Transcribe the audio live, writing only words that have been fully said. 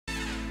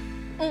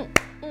I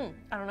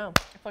don't know.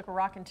 I feel like we're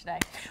rocking today.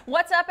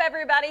 What's up,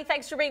 everybody?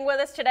 Thanks for being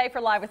with us today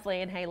for Live with Lee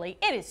and Hayley.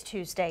 It is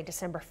Tuesday,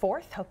 December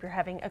 4th. Hope you're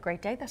having a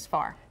great day thus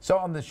far. So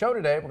on the show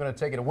today, we're going to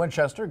take you to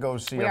Winchester, go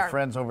see our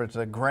friends over at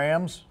the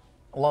Grahams.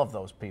 Love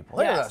those people.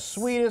 They're the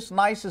sweetest,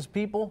 nicest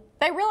people.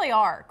 They really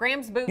are.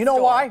 Graham's Boot You know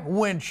Store. why?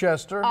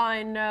 Winchester.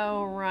 I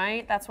know,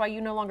 right? That's why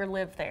you no longer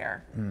live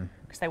there.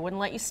 Because they wouldn't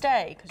let you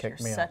stay because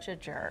you're such a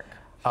jerk.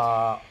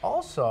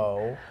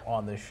 Also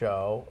on the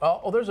show,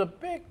 there's a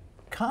big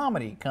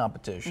comedy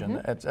competition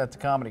at the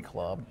comedy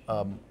club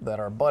that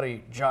our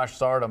buddy Josh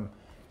Sardam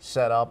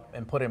set up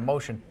and put in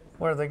motion,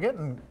 where they're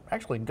getting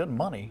actually good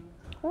money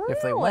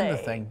if they win the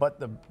thing. But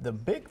the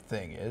big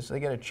thing is they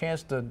get a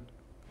chance to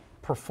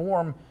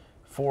perform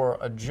for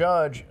a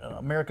judge,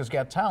 America's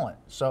Got Talent.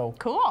 So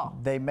cool.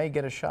 They may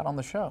get a shot on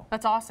the show.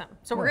 That's awesome.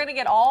 So we're going to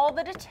get all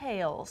the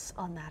details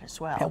on that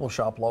as well. And we'll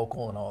shop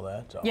local and all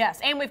that. So.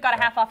 Yes, and we've got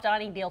a half-off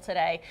dining deal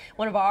today.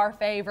 One of our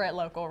favorite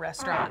local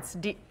restaurants.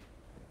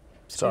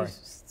 Sorry.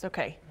 It's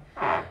okay.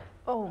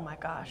 Oh my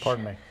gosh.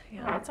 Pardon me.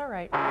 Yeah, that's all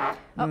right.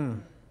 Whoa.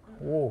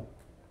 Oh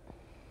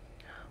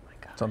my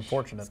gosh. It's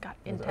unfortunate. It's got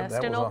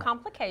intestinal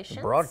complications.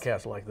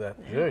 Broadcast like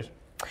that. Jeez.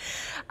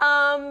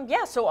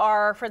 Yeah, so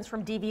our friends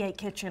from DV8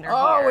 Kitchen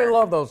are here. We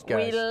love those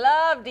guys. We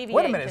love DV8 Kitchen.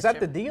 Wait a minute, is that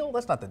the deal?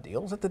 That's not the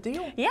deal. Is that the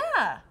deal?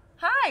 Yeah.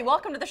 Hi,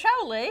 welcome to the show,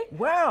 Lee.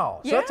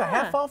 Wow. So that's a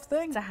half-off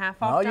thing? It's a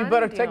half-off No, you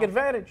better take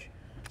advantage.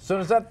 As soon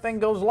as that thing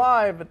goes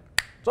live,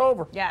 it's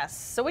over. Yes.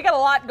 So we got a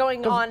lot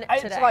going on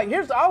today. It's like,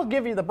 I'll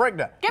give you the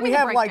breakdown. We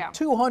have like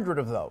 200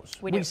 of those.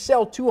 We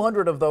sell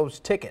 200 of those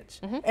tickets,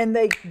 and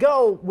they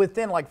go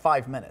within like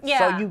 5 minutes. Yeah.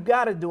 So you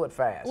got to do it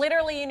fast.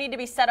 Literally, you need to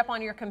be set up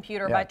on your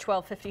computer by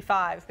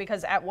 12:55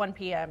 because at 1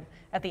 p.m.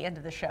 at the end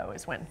of the show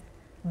is when,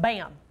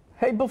 bam.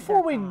 Hey,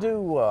 before we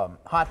do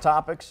Hot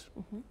Topics,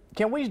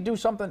 can we do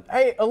something?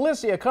 Hey,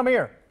 Elysia, come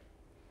here.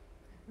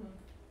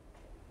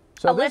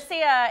 So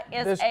Elysia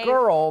is this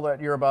girl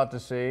that you're about to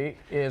see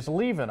is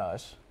leaving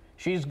us.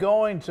 She's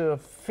going to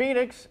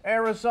Phoenix,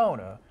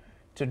 Arizona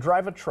to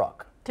drive a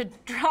truck. To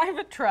drive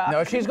a truck.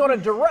 No, she's going to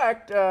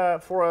direct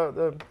for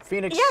the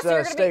Phoenix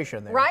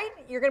station there. Right?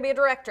 You're going to be a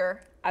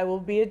director. I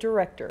will be a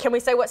director. Can we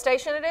say what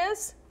station it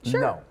is?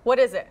 Sure. No. What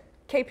is it?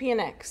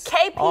 KPNX.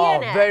 KPNX. Oh,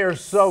 they are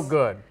so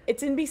good.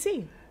 It's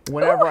NBC.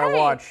 Whenever I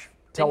watch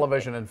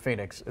television in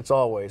Phoenix, it's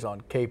always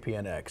on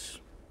KPNX.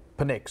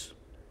 Phoenix,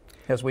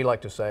 as we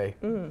like to say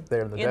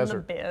there in the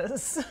desert. In the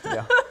biz.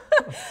 Yeah.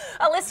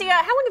 Elysia,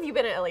 how long have you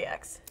been at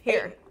LEX?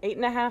 Here.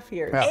 8.5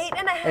 years. Yeah.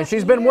 8.5 years. And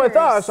she's been with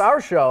us,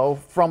 our show,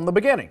 from the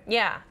beginning.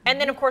 Yeah. And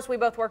then, of course, we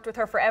both worked with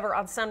her forever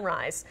on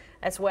Sunrise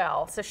as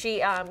well. So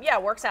she,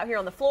 works out here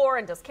on the floor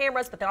and does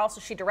cameras, but then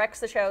also she directs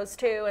the shows,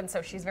 too. And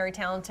so she's very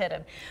talented.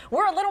 And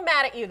we're a little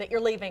mad at you that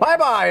you're leaving.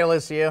 Bye-bye,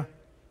 Elysia.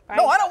 Right?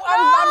 No,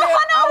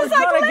 I was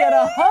trying to get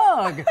a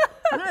hug.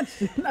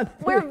 Not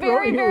we're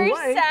very, very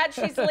sad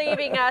she's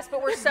leaving us,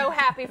 but we're so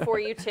happy for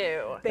you,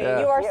 too.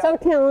 Yeah. You are so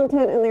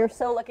talented, and they're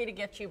so lucky to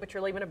get you, but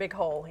you're leaving a big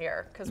hole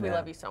here because we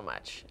love you so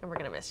much, and we're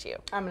going to miss you.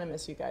 I'm going to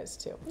miss you guys,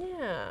 too.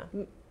 Yeah.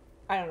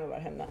 I don't know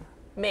about him, though.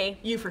 Me?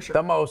 You for sure.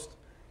 The most.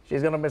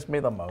 She's going to miss me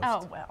the most.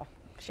 Oh, well.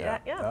 Yeah.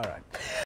 All right.